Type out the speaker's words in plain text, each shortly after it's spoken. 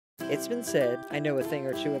It's been said I know a thing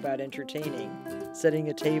or two about entertaining, setting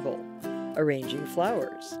a table, arranging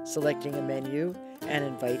flowers, selecting a menu, and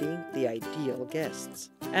inviting the ideal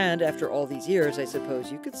guests. And after all these years, I suppose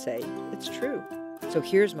you could say it's true. So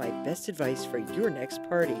here's my best advice for your next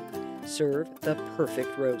party. Serve the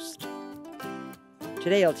perfect roast.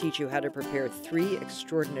 Today I'll teach you how to prepare 3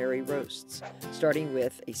 extraordinary roasts, starting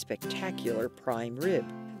with a spectacular prime rib.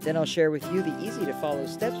 Then I'll share with you the easy-to-follow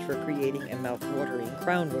steps for creating a mouth-watering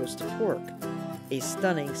crown roast of pork, a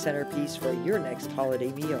stunning centerpiece for your next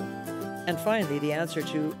holiday meal. And finally, the answer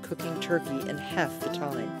to cooking turkey in half the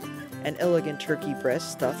time, an elegant turkey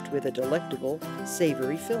breast stuffed with a delectable,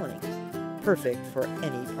 savory filling, perfect for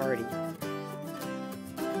any party.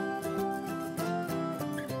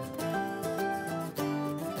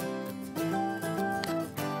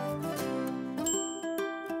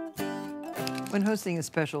 When hosting a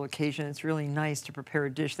special occasion, it's really nice to prepare a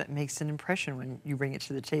dish that makes an impression when you bring it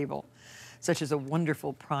to the table, such as a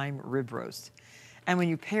wonderful prime rib roast. And when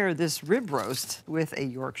you pair this rib roast with a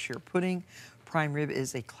Yorkshire pudding, prime rib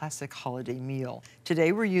is a classic holiday meal.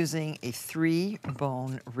 Today we're using a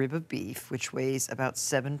 3-bone rib of beef, which weighs about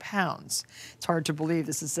 7 pounds. It's hard to believe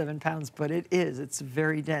this is 7 pounds, but it is. It's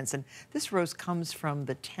very dense. And this roast comes from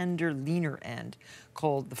the tender, leaner end,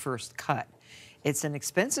 called the first cut. It's an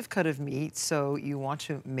expensive cut of meat, so you want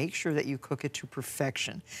to make sure that you cook it to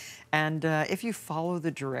perfection. And if you follow the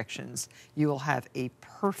directions, you will have a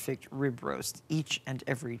perfect rib roast each and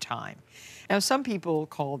every time. Now, some people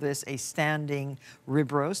call this a standing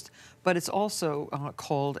rib roast, but it's also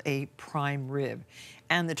called a prime rib.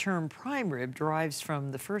 And the term prime rib derives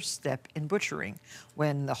from the first step in butchering,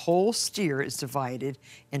 when the whole steer is divided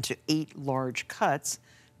into 8 large cuts,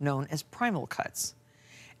 known as primal cuts.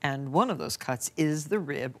 And one of those cuts is the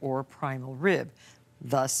rib or primal rib,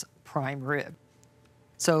 thus prime rib.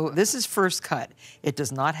 So this is first cut. It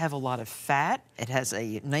does not have a lot of fat. It has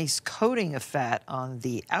a nice coating of fat on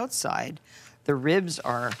the outside. The ribs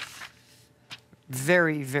are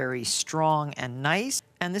very, very strong and nice.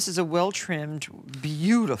 And this is a well-trimmed,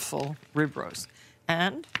 beautiful rib roast.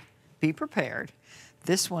 And be prepared.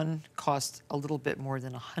 This one costs a little bit more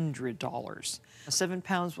than $100. 7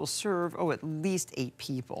 pounds will serve, at least 8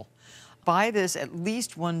 people. Buy this at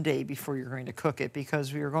least one day before you're going to cook it,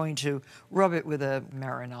 because we are going to rub it with a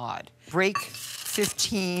marinade. Break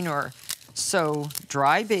 15 or so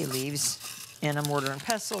dry bay leaves in a mortar and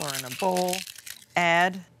pestle or in a bowl.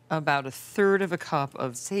 Add about 1/3 of a cup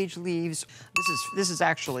of sage leaves. This is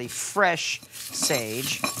actually fresh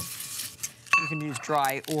sage. You can use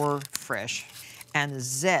dry or fresh. And the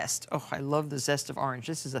zest, I love the zest of orange.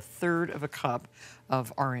 This is 1/3 of a cup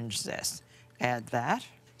of orange zest. Add that.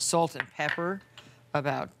 Salt and pepper,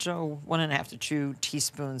 about 1.5 to 2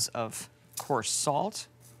 teaspoons of coarse salt.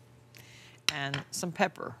 And some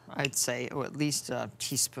pepper, I'd say, at least a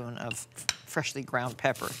teaspoon of freshly ground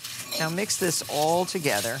pepper. Now mix this all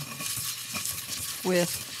together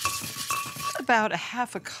with about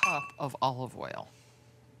 1/2 cup of olive oil.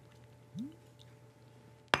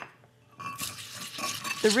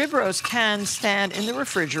 The rib roast can stand in the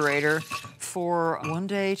refrigerator for 1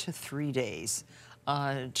 day to 3 days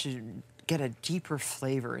to get a deeper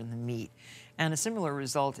flavor in the meat. And a similar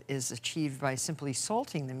result is achieved by simply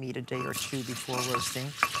salting the meat a day or 2 before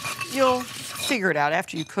roasting. You'll figure it out.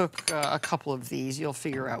 After you cook a couple of these, you'll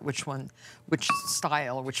figure out which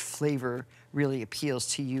style, which flavor really appeals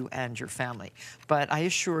to you and your family. But I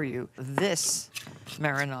assure you, this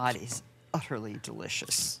marinade is utterly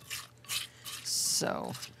delicious.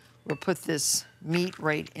 So we'll put this meat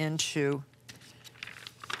right into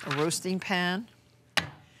a roasting pan.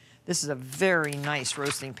 This is a very nice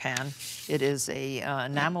roasting pan. It is a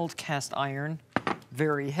enameled cast iron,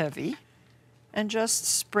 very heavy. And just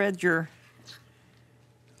spread your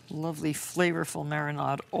lovely, flavorful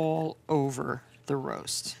marinade all over the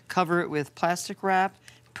roast. Cover it with plastic wrap,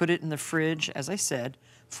 put it in the fridge, as I said,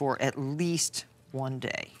 for at least 1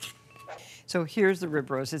 day. So here's the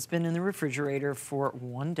rib roast. It's been in the refrigerator for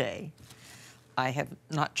 1 day. I have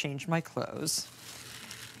not changed my clothes.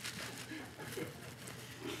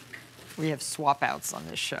 We have swap outs on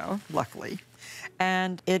this show, luckily.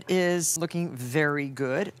 And it is looking very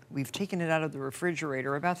good. We've taken it out of the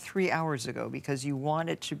refrigerator about 3 hours ago because you want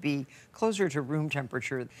it to be closer to room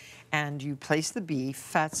temperature. And you place the beef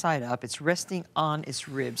fat side up. It's resting on its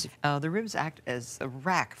ribs. The ribs act as a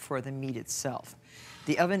rack for the meat itself.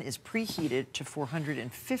 The oven is preheated to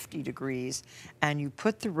 450 degrees, and you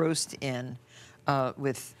put the roast in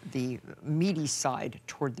with the meaty side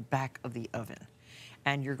toward the back of the oven.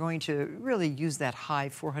 And you're going to really use that high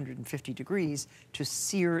 450 degrees to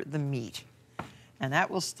sear the meat. And that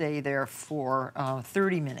will stay there for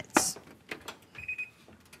 30 minutes.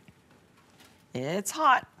 It's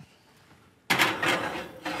hot.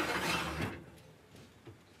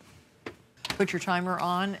 Put your timer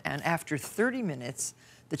on, and after 30 minutes,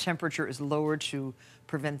 the temperature is lowered to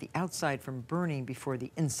prevent the outside from burning before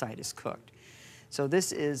the inside is cooked. So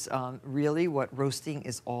this is really what roasting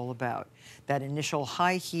is all about. That initial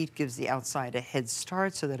high heat gives the outside a head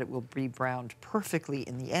start so that it will be browned perfectly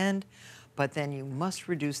in the end, but then you must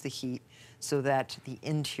reduce the heat so that the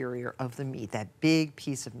interior of the meat, that big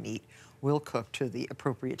piece of meat, will cook to the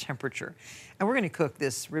appropriate temperature. And we're going to cook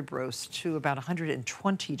this rib roast to about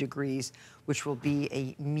 120 degrees, which will be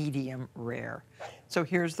a medium rare. So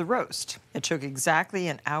here's the roast. It took exactly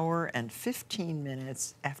 1 hour and 15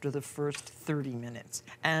 minutes after the first 30 minutes.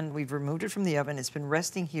 And we've removed it from the oven. It's been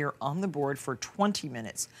resting here on the board for 20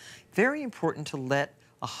 minutes. Very important to let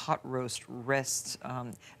a hot roast rest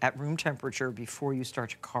at room temperature before you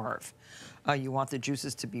start to carve. You want the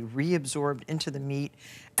juices to be reabsorbed into the meat,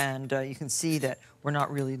 and you can see that we're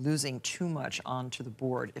not really losing too much onto the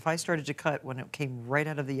board. If I started to cut when it came right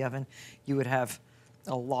out of the oven, you would have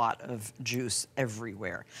a lot of juice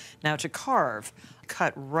everywhere. Now to carve,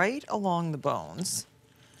 cut right along the bones,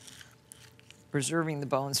 preserving the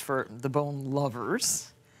bones for the bone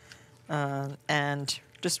lovers, and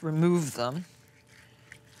just remove them.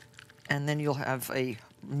 And then you'll have a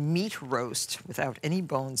meat roast without any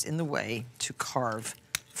bones in the way to carve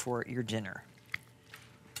for your dinner.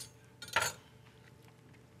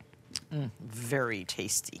 Very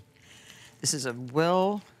tasty. This is a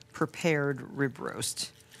well-prepared rib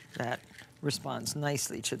roast that responds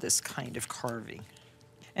nicely to this kind of carving.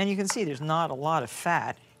 And you can see there's not a lot of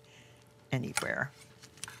fat anywhere.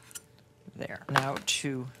 There. Now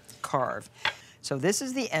to carve. So this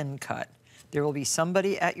is the end cut. There will be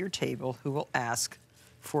somebody at your table who will ask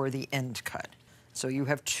for the end cut. So you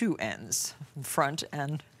have two ends, front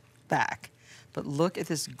and back. But look at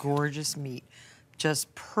this gorgeous meat,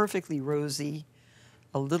 just perfectly rosy,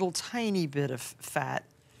 a little tiny bit of fat.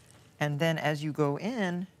 And then as you go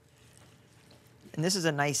in, and this is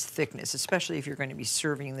a nice thickness, especially if you're going to be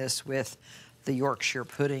serving this with the Yorkshire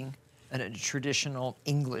pudding and a traditional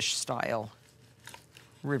English style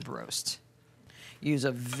rib roast. Use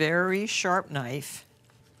a very sharp knife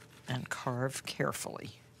and carve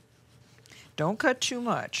carefully. Don't cut too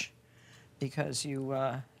much because you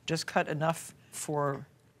just cut enough for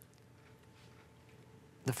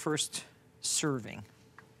the first serving.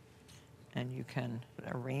 And you can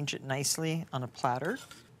arrange it nicely on a platter.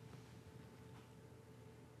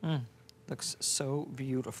 Looks so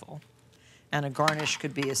beautiful. And a garnish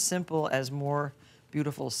could be as simple as more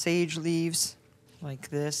beautiful sage leaves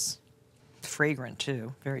like this. Fragrant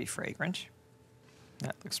too, very fragrant.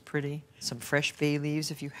 That looks pretty. Some fresh bay leaves,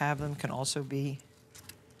 if you have them, can also be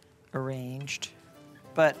arranged.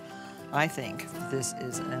 But I think this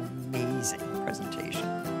is an amazing presentation.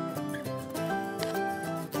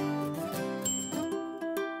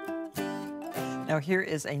 Now here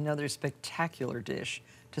is another spectacular dish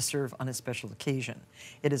to serve on a special occasion.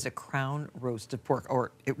 It is a crown roast of pork,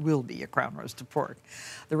 or it will be a crown roast of pork.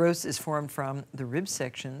 The roast is formed from the rib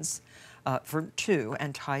sections for two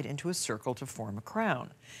and tied into a circle to form a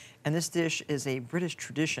crown. And this dish is a British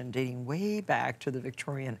tradition dating way back to the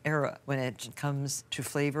Victorian era. When it comes to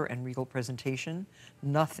flavor and regal presentation,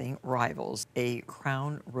 nothing rivals a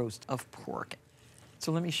crown roast of pork.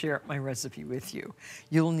 So let me share my recipe with you.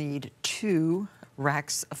 You'll need 2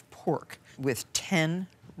 racks of pork with 10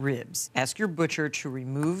 ribs. Ask your butcher to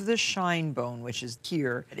remove the shine bone, which is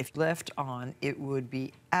here. If left on, it would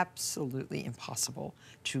be absolutely impossible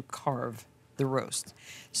to carve the roast.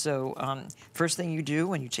 So first thing you do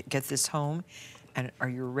when you get this home and are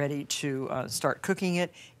you ready to start cooking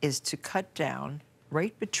it is to cut down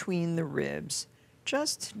right between the ribs,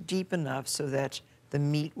 just deep enough so that the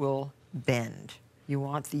meat will bend. You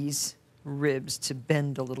want these ribs to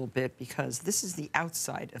bend a little bit because this is the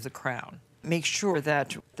outside of the crown. Make sure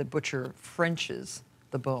that the butcher Frenches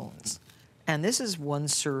the bones. And this is 1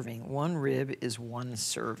 serving. 1 rib is 1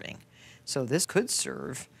 serving. So this could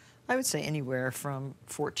serve, I would say, anywhere from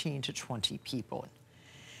 14 to 20 people.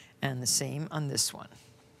 And the same on this one.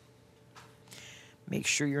 Make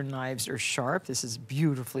sure your knives are sharp. This is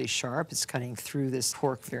beautifully sharp. It's cutting through this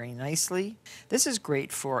pork very nicely. This is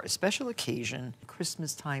great for a special occasion,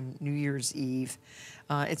 Christmas time, New Year's Eve.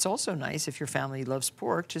 It's also nice if your family loves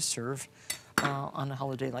pork to serve on a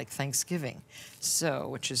holiday like Thanksgiving,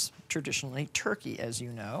 which is traditionally turkey, as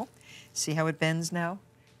you know. See how it bends now?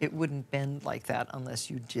 It wouldn't bend like that unless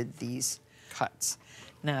you did these cuts.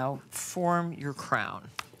 Now, form your crown.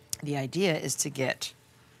 The idea is to get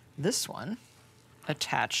this one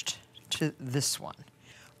attached to this one.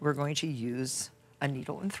 We're going to use a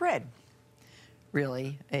needle and thread.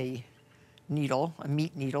 Really, a needle, a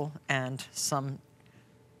meat needle, and some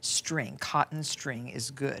string. Cotton string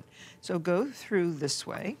is good. So go through this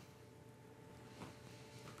way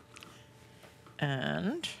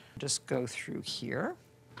and just go through here.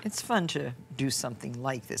 It's fun to do something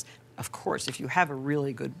like this. Of course, if you have a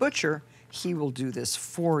really good butcher, he will do this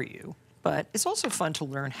for you. But it's also fun to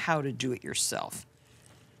learn how to do it yourself.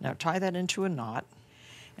 Now tie that into a knot.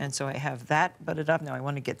 And so I have that butted up. Now I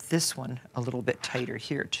want to get this one a little bit tighter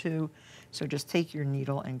here too. So just take your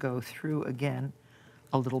needle and go through again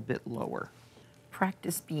a little bit lower.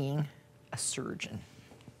 Practice being a surgeon.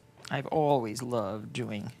 I've always loved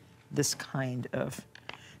doing this kind of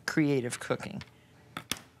creative cooking.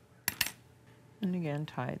 And again,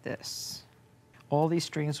 tie this. All these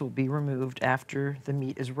strings will be removed after the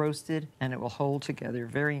meat is roasted, and it will hold together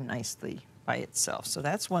very nicely by itself. So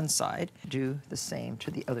that's one side. Do the same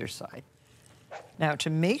to the other side. Now, to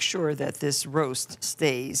make sure that this roast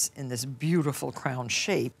stays in this beautiful crown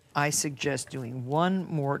shape, I suggest doing one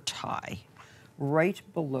more tie right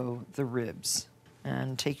below the ribs.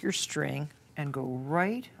 And take your string and go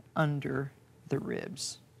right under the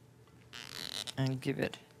ribs and give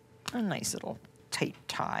it a nice little tight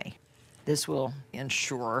tie. This will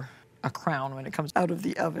ensure a crown when it comes out of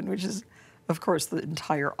the oven, which is, of course, the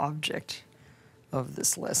entire object of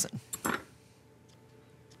this lesson.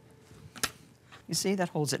 You see, that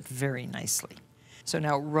holds it very nicely. So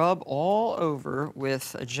now rub all over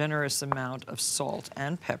with a generous amount of salt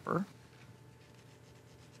and pepper.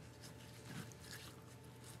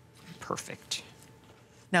 Perfect.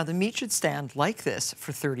 Now the meat should stand like this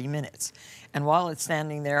for 30 minutes. And while it's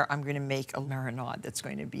standing there, I'm going to make a marinade that's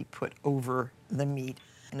going to be put over the meat.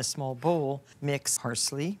 In a small bowl, mix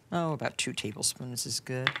parsley. Oh, about 2 tablespoons is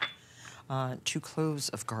good. 2 cloves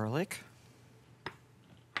of garlic.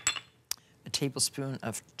 A tablespoon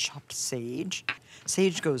of chopped sage.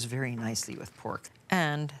 Sage goes very nicely with pork.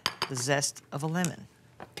 And the zest of a lemon.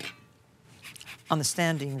 On the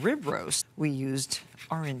standing rib roast, we used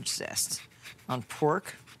orange zest. On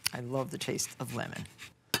pork, I love the taste of lemon.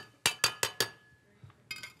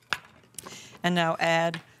 And now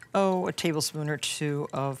add, a tablespoon or 2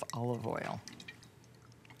 of olive oil.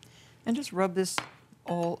 And just rub this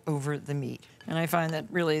all over the meat. And I find that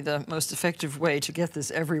really the most effective way to get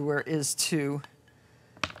this everywhere is to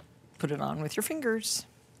put it on with your fingers.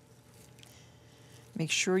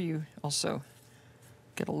 Make sure you also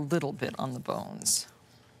get a little bit on the bones.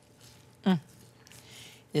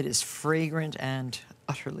 It is fragrant and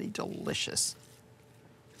utterly delicious.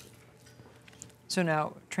 So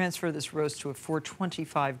now transfer this roast to a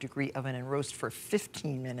 425-degree oven and roast for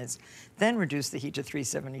 15 minutes, then reduce the heat to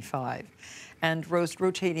 375. And roast,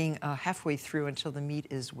 rotating halfway through until the meat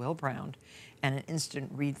is well browned and an instant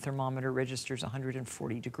read thermometer registers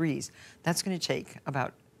 140 degrees. That's going to take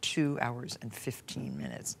about 2 hours and 15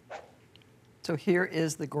 minutes. So here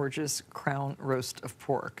is the gorgeous crown roast of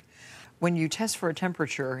pork. When you test for a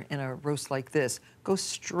temperature in a roast like this, go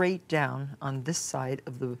straight down on this side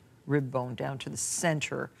of the rib bone down to the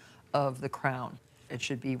center of the crown. It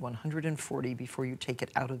should be 140 before you take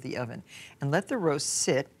it out of the oven. And let the roast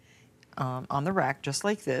sit on the rack just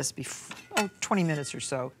like this, 20 minutes or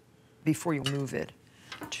so, before you move it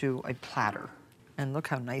to a platter. And look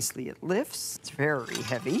how nicely it lifts. It's very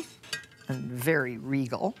heavy and very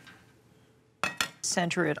regal.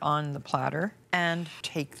 Center it on the platter and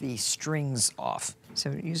take the strings off.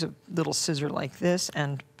 So use a little scissor like this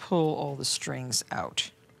and pull all the strings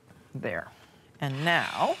out. There. And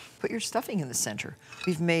now put your stuffing in the center.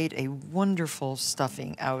 We've made a wonderful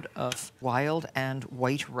stuffing out of wild and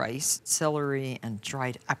white rice, celery, and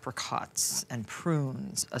dried apricots and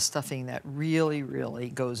prunes, a stuffing that really, really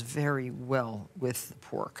goes very well with the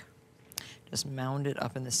pork. Just mound it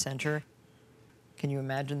up in the center. Can you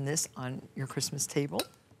imagine this on your Christmas table?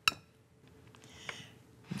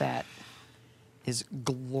 That is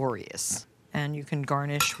glorious. And you can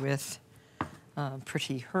garnish with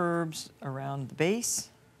pretty herbs around the base,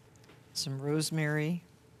 some rosemary.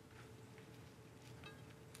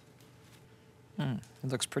 It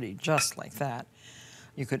looks pretty just like that.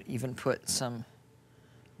 You could even put some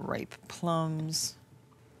ripe plums.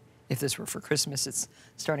 If this were for Christmas, it's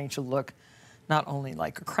starting to look not only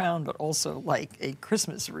like a crown, but also like a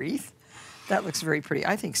Christmas wreath. That looks very pretty.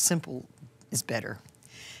 I think simple is better.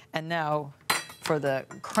 And now, for the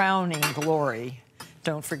crowning glory,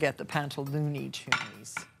 don't forget the pantalooni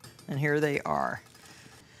tunis. And here they are.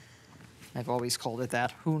 I've always called it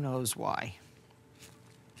that. Who knows why?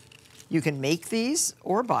 You can make these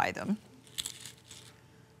or buy them.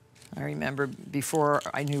 I remember before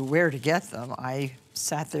I knew where to get them, I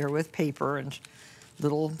sat there with paper and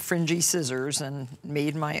little fringy scissors and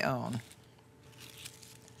made my own.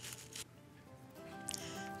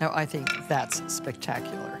 Now, I think that's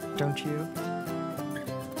spectacular, don't you?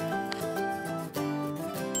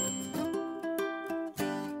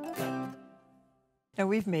 Now,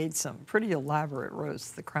 we've made some pretty elaborate roasts,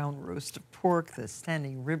 the crown roast of pork, the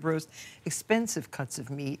standing rib roast, expensive cuts of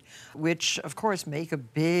meat, which, of course, make a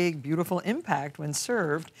big, beautiful impact when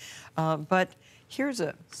served. But here's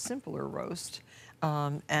a simpler roast,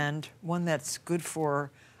 and one that's good for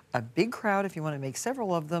a big crowd if you want to make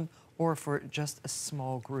several of them, or for just a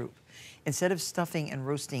small group. Instead of stuffing and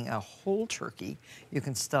roasting a whole turkey, you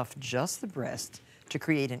can stuff just the breast to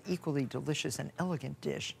create an equally delicious and elegant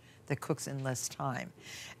dish that cooks in less time.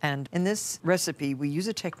 And in this recipe, we use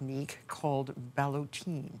a technique called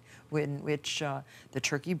ballotine, in which the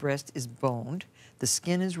turkey breast is boned, the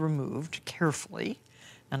skin is removed carefully,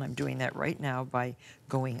 and I'm doing that right now by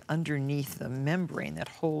going underneath the membrane that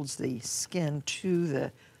holds the skin to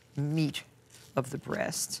the meat of the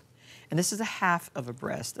breast. And this is a half of a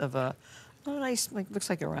breast of a nice, looks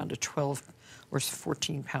like around a 12 or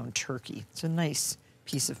 14-pound turkey. It's a nice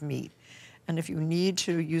piece of meat. And if you need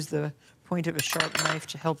to use the point of a sharp knife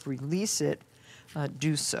to help release it,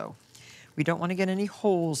 do so. We don't want to get any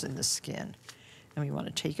holes in the skin, and we want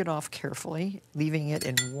to take it off carefully, leaving it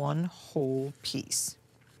in one whole piece,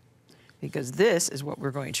 because this is what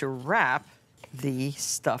we're going to wrap the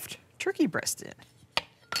stuffed turkey breast in.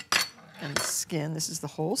 And the skin, this is the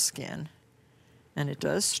whole skin, and it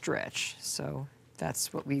does stretch, so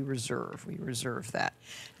that's what we reserve. We reserve that.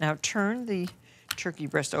 Now turn the turkey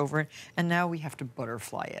breast over, and now we have to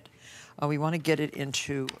butterfly it. We want to get it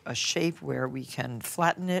into a shape where we can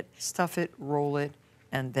flatten it, stuff it, roll it,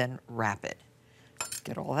 and then wrap it.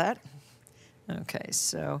 Get all that? Okay,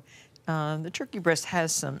 so the turkey breast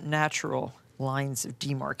has some natural lines of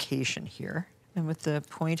demarcation here. And with the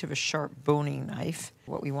point of a sharp boning knife,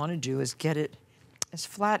 what we want to do is get it as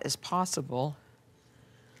flat as possible,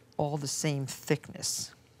 all the same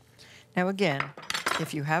thickness. Now again,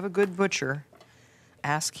 if you have a good butcher,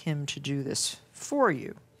 ask him to do this for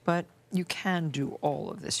you, but you can do all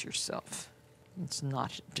of this yourself. It's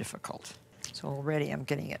not difficult. So already I'm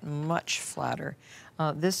getting it much flatter.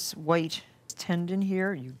 This white tendon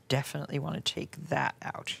here, you definitely want to take that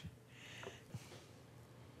out.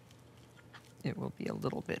 It will be a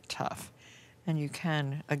little bit tough. And you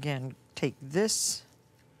can, again, take this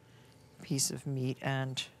piece of meat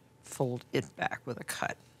and fold it back with a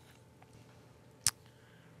cut.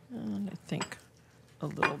 And I think a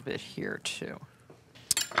little bit here too.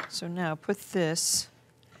 So now put this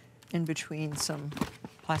in between some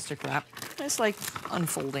plastic wrap. It's like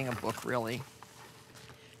unfolding a book, really.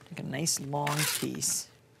 Take a nice long piece.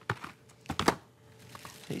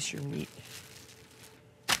 Place your meat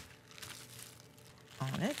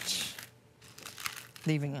on it,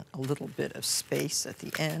 leaving a little bit of space at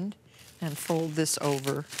the end, and fold this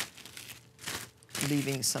over,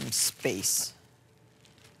 leaving some space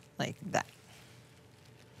like that.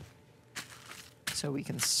 So we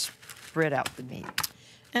can spread out the meat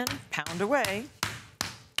and pound away.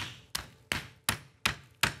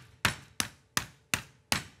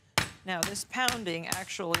 Now this pounding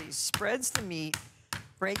actually spreads the meat,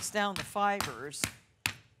 breaks down the fibers,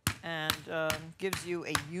 and gives you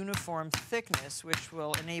a uniform thickness, which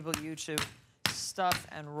will enable you to stuff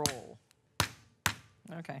and roll.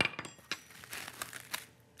 Okay.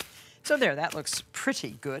 So there, that looks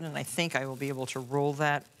pretty good, and I think I will be able to roll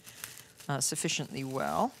that sufficiently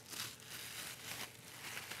well.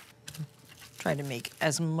 Try to make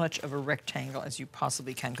as much of a rectangle as you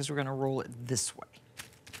possibly can, because we're going to roll it this way.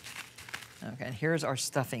 Okay, and here's our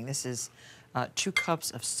stuffing. This is 2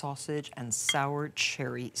 cups of sausage and sour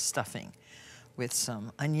cherry stuffing with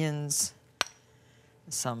some onions,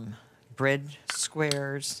 some bread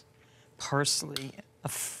squares, parsley,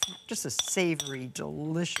 just a savory,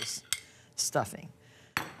 delicious stuffing.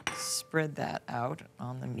 Spread that out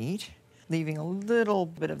on the meat, leaving a little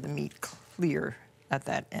bit of the meat clear at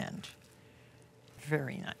that end.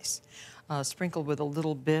 Very nice. Sprinkled with a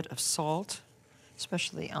little bit of salt,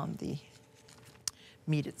 especially on the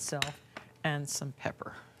meat itself, and some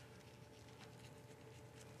pepper.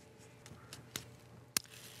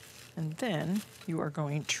 And then you are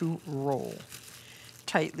going to roll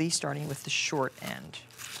tightly, starting with the short end.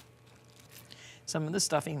 Some of the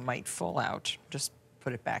stuffing might fall out. Just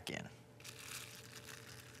put it back in.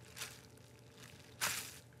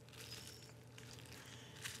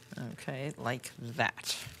 Okay, like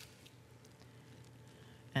that.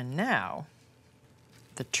 And now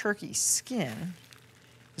the turkey skin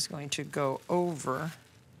is going to go over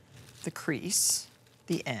the crease,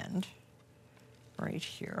 the end, right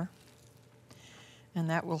here. And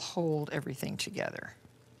that will hold everything together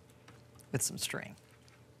with some string.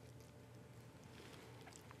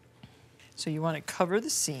 So you want to cover the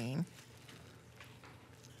seam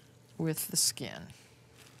with the skin.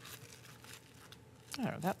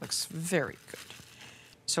 Oh, that looks very good.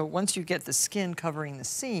 So once you get the skin covering the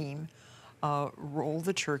seam, roll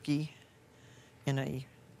the turkey in a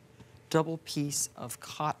double piece of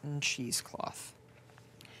cotton cheesecloth.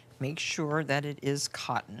 Make sure that it is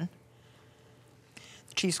cotton.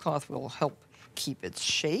 The cheesecloth will help keep its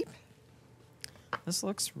shape. This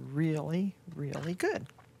looks really, really good.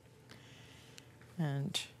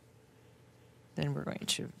 And then we're going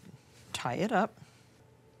to tie it up.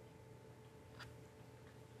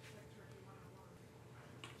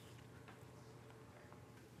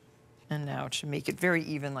 And now to make it very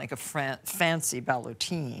even like a fancy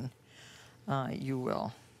ballotine, you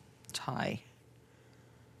will tie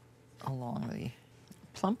along the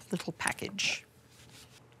plump little package.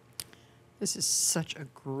 This is such a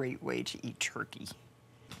great way to eat turkey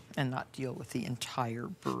and not deal with the entire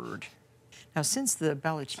bird. Now, since the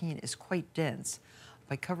ballotine is quite dense,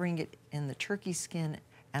 by covering it in the turkey skin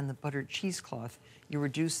and the buttered cheesecloth, you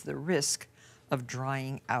reduce the risk of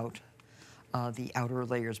drying out the outer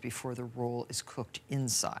layers before the roll is cooked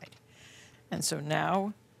inside. And so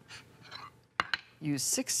now, use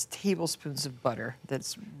 6 tablespoons of butter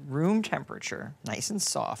that's room temperature, nice and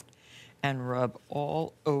soft, and rub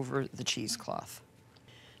all over the cheesecloth.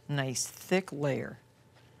 Nice thick layer.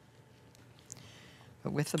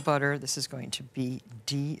 But with the butter, this is going to be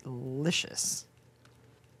delicious.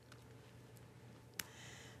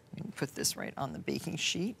 I'm going to put this right on the baking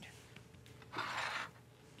sheet.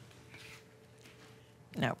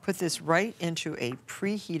 Now put this right into a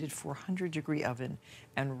preheated 400-degree oven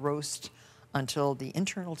and roast until the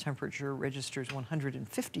internal temperature registers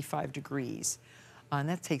 155 degrees. And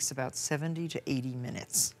that takes about 70 to 80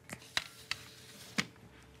 minutes.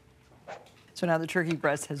 So now the turkey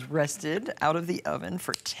breast has rested out of the oven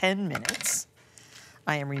for 10 minutes.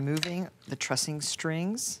 I am removing the trussing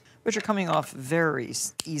strings, which are coming off very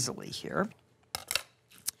easily here.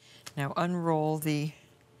 Now unroll the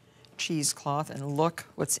cheesecloth and look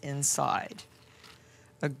what's inside.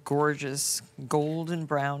 A gorgeous golden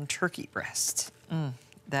brown turkey breast. And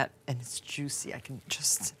it's juicy. I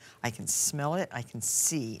can smell it, I can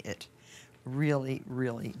see it. Really,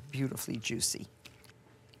 really beautifully juicy.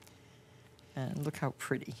 And look how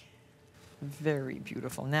pretty. Very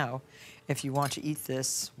beautiful. Now, if you want to eat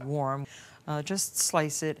this warm, just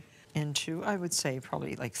slice it into, I would say,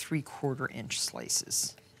 probably like 3/4-inch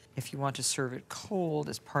slices. If you want to serve it cold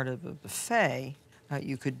as part of a buffet,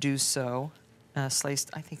 you could do so sliced,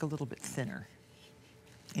 I think, a little bit thinner.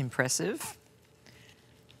 Impressive,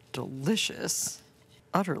 delicious,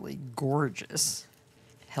 utterly gorgeous,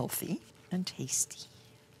 healthy, and tasty.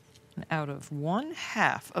 And out of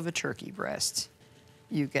 1/2 of a turkey breast,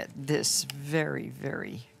 you get this very,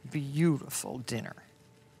 very beautiful dinner.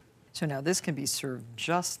 So now this can be served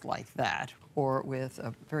just like that, or with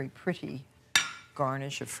a very pretty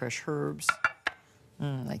garnish of fresh herbs,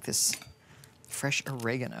 like this fresh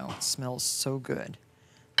oregano. It smells so good.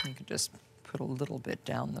 You can just put a little bit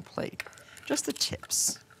down the plate, just the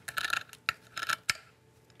tips.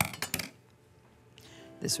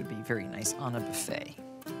 This would be very nice on a buffet.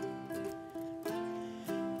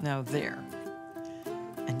 Now there,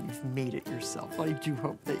 and you've made it yourself. I do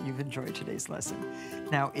hope that you've enjoyed today's lesson.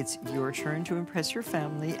 Now it's your turn to impress your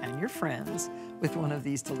family and your friends with one of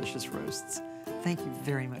these delicious roasts. Thank you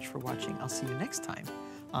very much for watching. I'll see you next time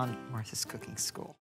on Martha's Cooking School.